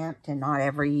stamped and not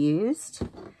ever used.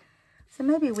 So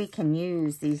maybe we can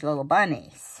use these little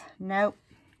bunnies. Nope.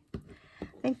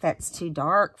 I think that's too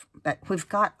dark. But we've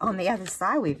got, on the other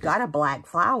side, we've got a black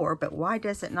flower. But why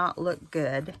does it not look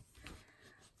good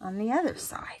on the other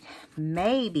side?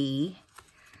 Maybe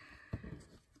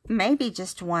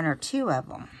just one or two of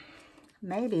them.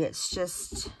 Maybe it's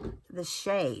just the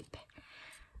shape.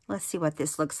 Let's see what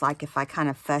this looks like if I kind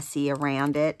of fussy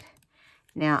around it.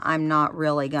 Now, I'm not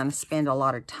really going to spend a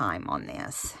lot of time on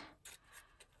this.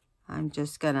 I'm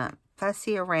just going to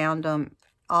fussy around them,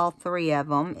 all three of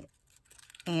them,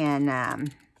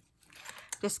 and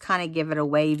just kind of give it a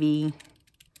wavy,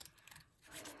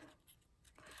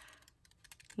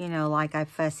 you know, like I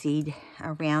fussied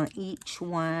around each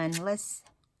one.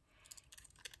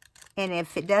 And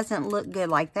if it doesn't look good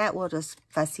like that, we'll just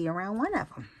fussy around one of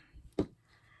them.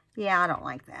 Yeah, I don't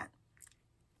like that.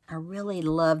 I really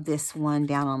love this one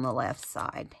down on the left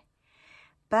side.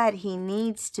 But he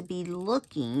needs to be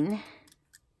looking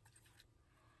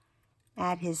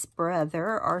at his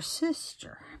brother or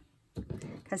sister,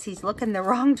 because he's looking the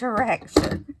wrong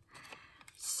direction.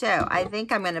 So I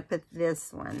think I'm going to put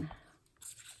this one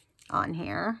on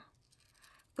here.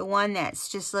 The one that's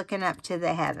just looking up to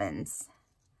the heavens.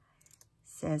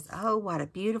 Says, oh, what a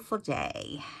beautiful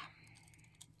day.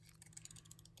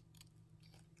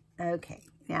 Okay,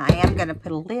 now I am going to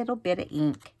put a little bit of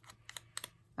ink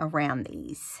around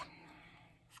these.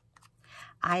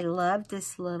 I love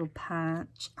this little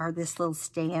punch, or this little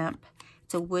stamp.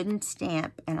 It's a wooden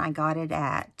stamp, and I got it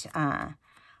at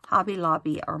Hobby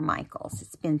Lobby or Michael's.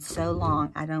 It's been so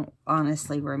long, I don't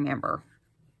honestly remember.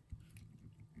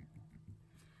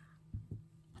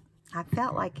 I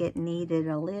felt like it needed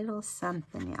a little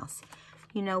something else.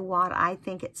 You know what? I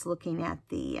think it's looking at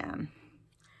the,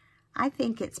 I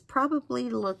think it's probably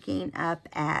looking up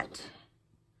at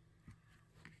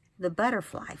the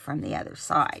butterfly from the other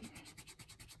side.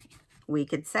 We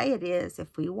could say it is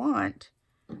if we want.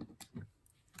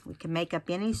 We can make up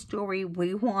any story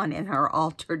we want in our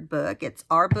altered book. It's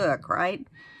our book, right?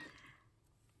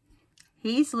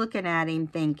 He's looking at him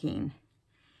thinking,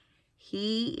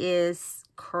 he is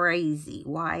crazy.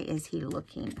 Why is he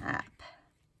looking up?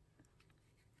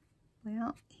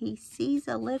 Well, he sees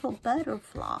a little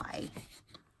butterfly.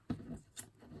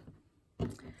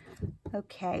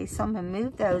 Okay, so I'm going to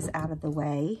move those out of the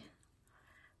way.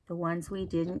 The ones we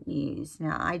didn't use.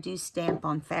 Now, I do stamp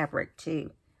on fabric,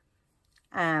 too.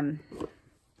 Let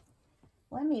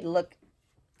me look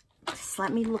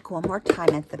one more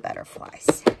time at the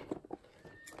butterflies.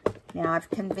 Now, I've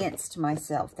convinced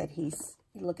myself that he's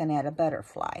looking at a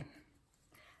butterfly.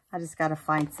 I just got to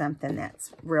find something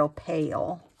that's real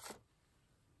pale.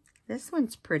 This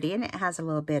one's pretty, and it has a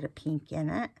little bit of pink in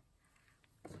it.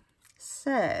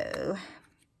 So,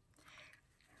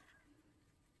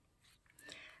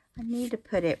 I need to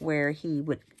put it where he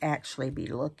would actually be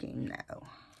looking, though.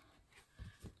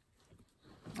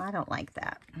 I don't like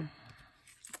that.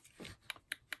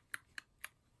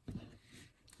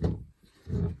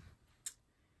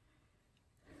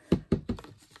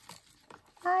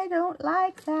 I don't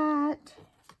like that.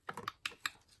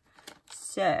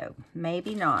 So,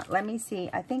 maybe not. Let me see.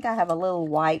 I think I have a little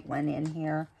white one in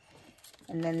here.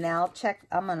 And then now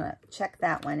I'm going to check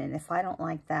that one. And if I don't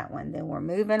like that one, then we're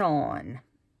moving on.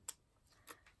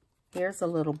 Here's a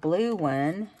little blue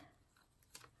one.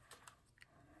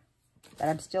 But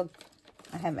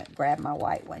I haven't grabbed my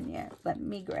white one yet. Let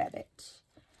me grab it.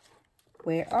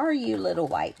 Where are you, little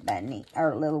white bunny?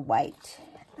 Or little white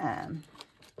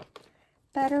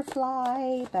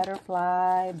butterfly,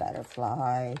 butterfly,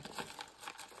 butterfly.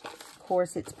 Of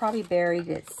course, it's probably buried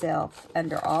itself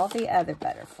under all the other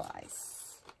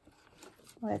butterflies.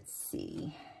 Let's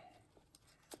see.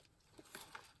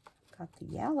 Got the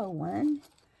yellow one.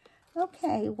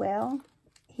 Okay, well,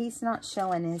 he's not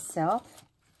showing himself.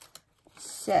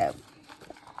 So,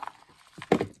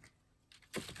 I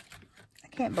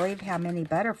can't believe how many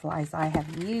butterflies I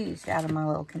have used out of my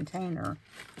little container.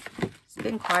 It's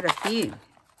been quite a few.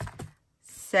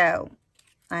 So,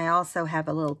 I also have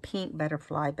a little pink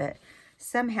butterfly, but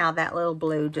somehow that little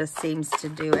blue just seems to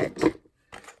do it.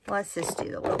 Let's just do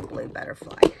the little blue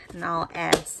butterfly. And I'll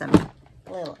add some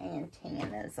little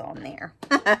antennas on there.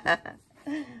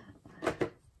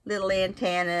 Little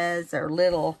antennas, or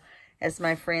little, as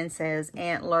my friend says,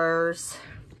 antlers.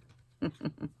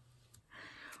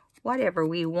 Whatever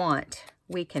we want,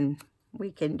 we can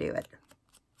do it.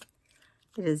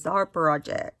 It is our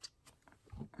project.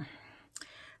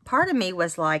 part of me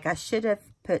was like, I should have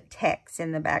put text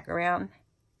in the background.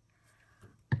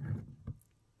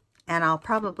 And I'll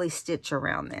probably stitch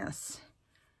around this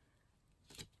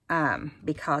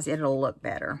because it'll look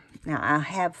better. Now, I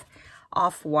have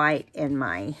off-white in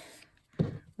my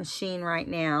machine right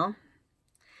now.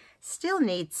 Still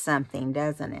needs something,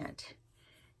 doesn't it?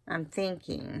 I'm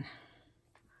thinking,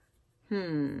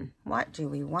 what do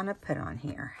we want to put on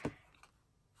here?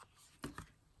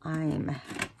 I'm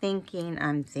thinking.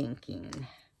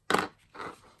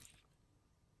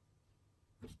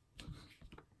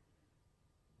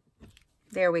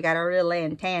 There, we got our little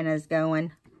antennas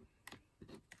going.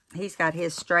 He's got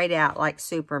his straight out like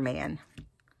Superman.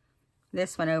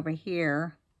 This one over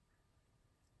here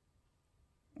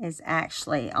is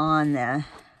actually on the,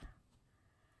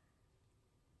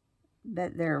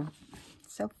 but they're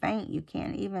so faint you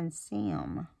can't even see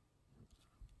them.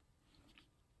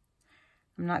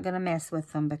 I'm not going to mess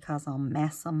with them because I'll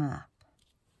mess them up.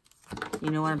 You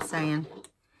know what I'm saying?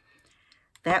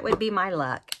 That would be my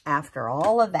luck after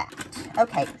all of that.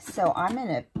 Okay, so I'm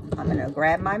gonna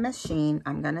grab my machine.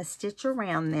 I'm gonna stitch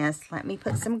around this. Let me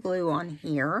put some glue on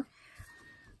here.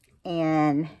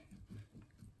 And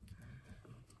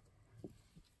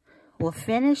we'll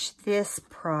finish this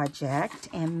project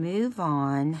and move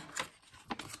on.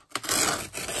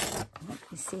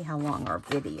 Let me see how long our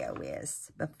video is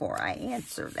before I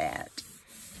answer that.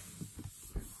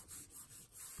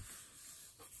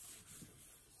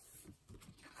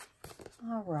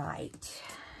 All right.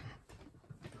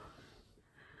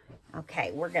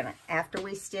 Okay, we're gonna, after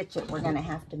we stitch it, we're gonna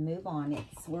have to move on.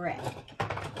 We're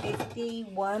at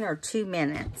 51 or 2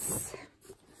 minutes,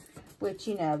 which,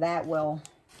 you know, that will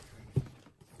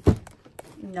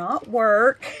not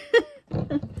work.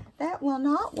 That will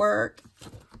not work.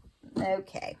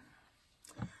 Okay.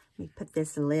 Let me put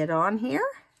this lid on here.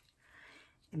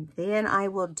 And then I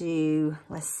will do,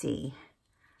 let's see,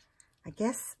 I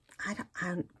guess,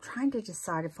 I'm trying to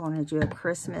decide if I want to do a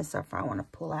Christmas or if I want to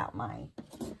pull out my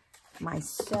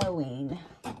sewing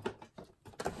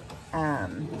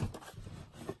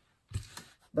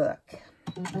book.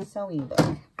 Sewing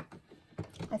book.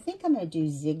 I think I'm going to do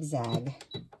zigzag.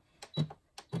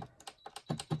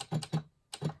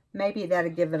 Maybe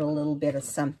that'll give it a little bit of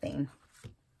something.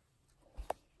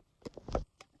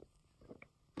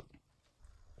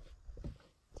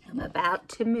 I'm about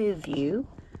to move you.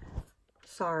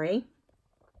 Sorry.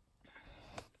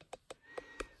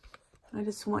 I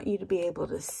just want you to be able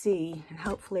to see, and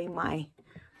hopefully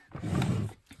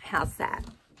how's that?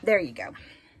 There you go.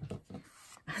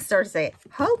 I started to say,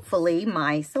 hopefully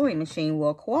my sewing machine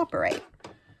will cooperate.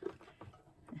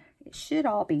 It should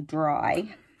all be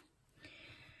dry.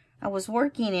 I was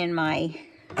working in my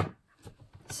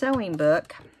sewing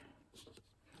book.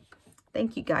 I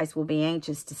think you guys will be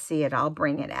anxious to see it. I'll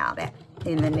bring it out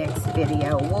in the next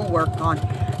video. We'll work on,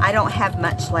 I don't have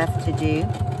much left to do.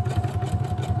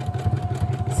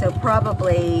 So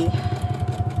probably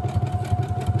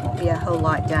won't be a whole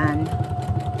lot done.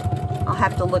 I'll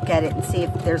have to look at it and see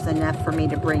if there's enough for me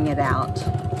to bring it out.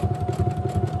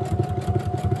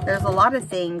 There's a lot of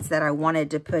things that I wanted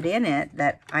to put in it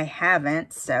that I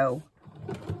haven't, so.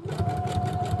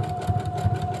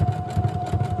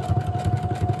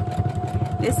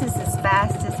 This is as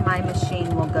fast as my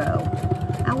machine will go.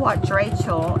 I watch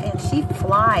Rachel and she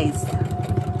flies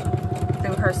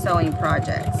through her sewing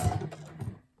projects.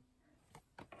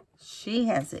 She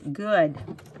has it good.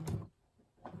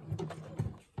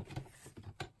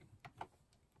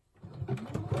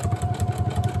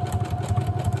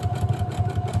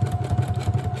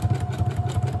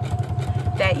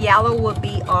 That yellow will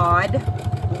be odd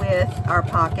with our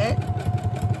pocket.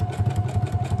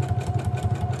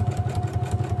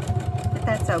 But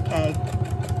that's okay.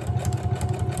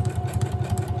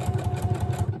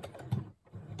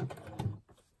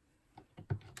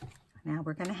 Now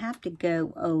we're going to have to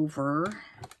go over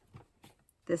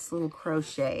this little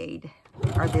crocheted,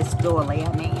 or this doily,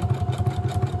 I mean.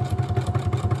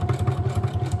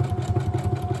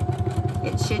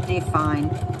 It should do fine.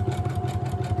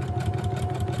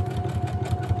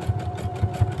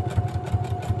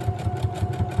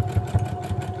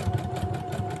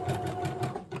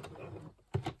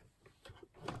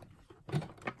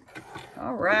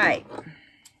 All right.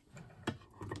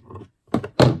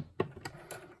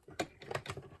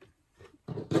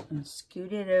 And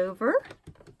scoot it over.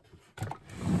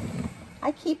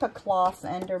 I keep a cloth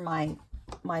under my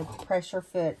pressure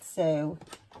foot so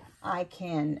I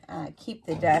can keep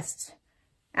the dust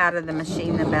out of the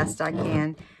machine the best I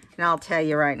can. And I'll tell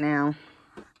you right now,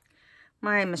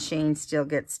 my machine still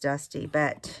gets dusty,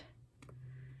 but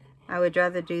I would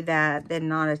rather do that than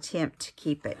not attempt to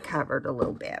keep it covered a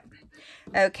little bit.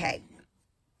 Okay.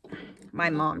 My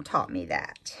mom taught me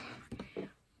that.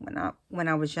 When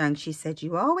I was young, she said,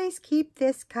 you always keep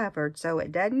this covered so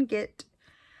it doesn't get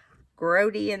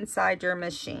grody inside your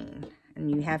machine.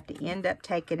 And you have to end up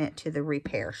taking it to the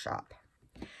repair shop,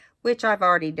 which I've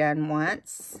already done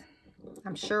once.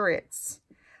 I'm sure it's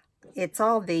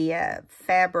all the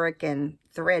fabric and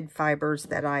thread fibers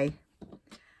that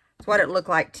it's what it looked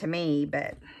like to me,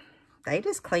 but they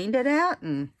just cleaned it out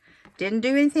and didn't do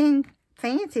anything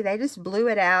fancy. They just blew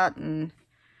it out and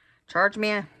charged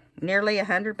me nearly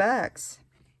 $100.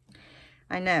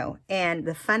 I know. And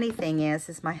the funny thing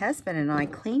is my husband and I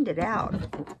cleaned it out.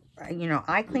 You know,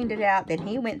 I cleaned it out, then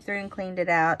he went through and cleaned it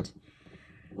out.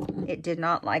 It did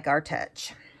not like our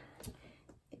touch.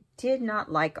 It did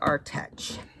not like our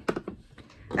touch.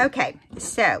 Okay,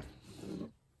 so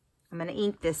I'm going to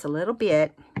ink this a little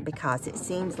bit because it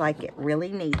seems like it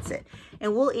really needs it.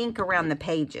 And we'll ink around the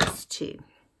pages too.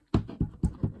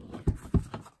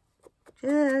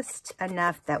 Just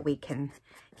enough that we can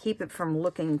keep it from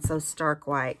looking so stark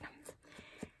white.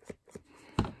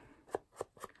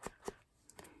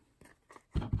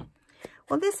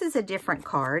 Well, this is a different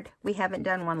card. We haven't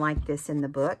done one like this in the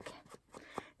book.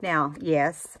 Now,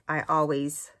 yes, I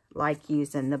always like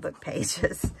using the book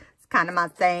pages. It's kind of my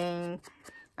thing.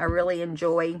 I really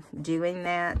enjoy doing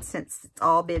that since it's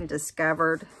all been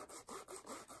discovered.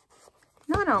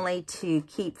 Not only to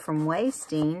keep from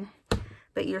wasting,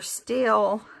 but you're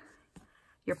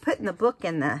putting the book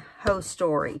in the whole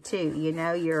story too. You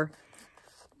know,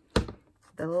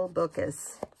 the little book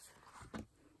is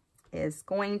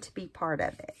going to be part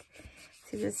of it.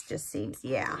 See, this just seems,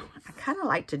 yeah, I kind of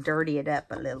like to dirty it up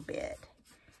a little bit.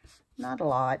 Not a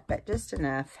lot, but just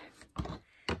enough.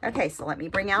 Okay, so let me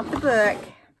bring out the book.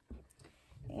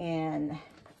 And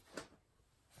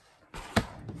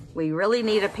we really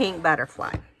need a pink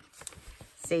butterfly.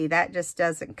 See, that just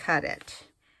doesn't cut it.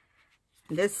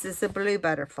 This is a blue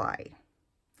butterfly.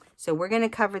 So we're going to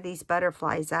cover these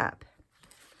butterflies up.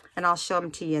 And I'll show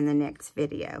them to you in the next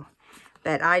video.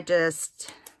 But I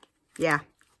just, yeah,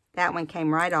 that one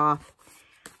came right off.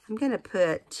 I'm going to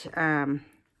put,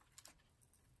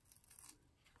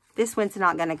 this one's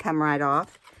not going to come right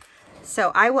off.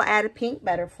 So I will add a pink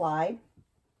butterfly.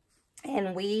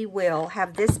 And we will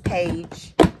have this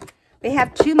page. We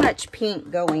have too much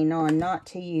pink going on not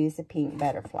to use a pink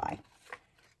butterfly.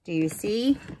 Do you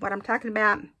see what I'm talking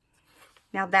about?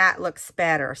 Now that looks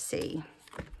better, see?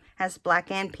 Has black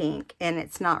and pink, and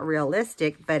it's not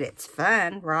realistic, but it's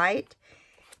fun, right?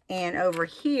 And over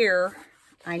here,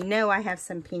 I know I have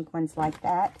some pink ones like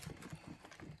that.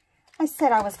 I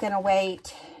said I was going to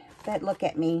wait, but look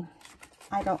at me.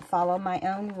 I don't follow my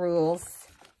own rules.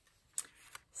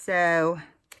 So,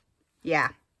 yeah.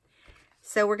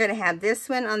 So we're going to have this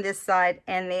one on this side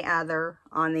and the other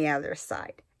on the other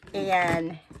side.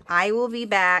 And I will be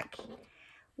back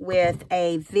with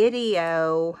a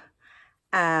video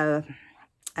of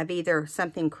either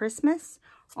something Christmas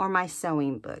or my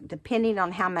sewing book, depending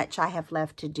on how much I have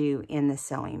left to do in the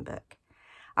sewing book.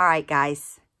 All right,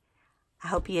 guys. I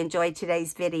hope you enjoyed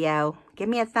today's video. Give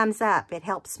me a thumbs up. It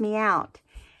helps me out.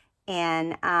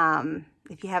 And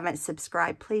if you haven't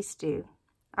subscribed, please do.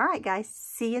 All right, guys.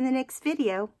 See you in the next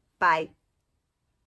video. Bye.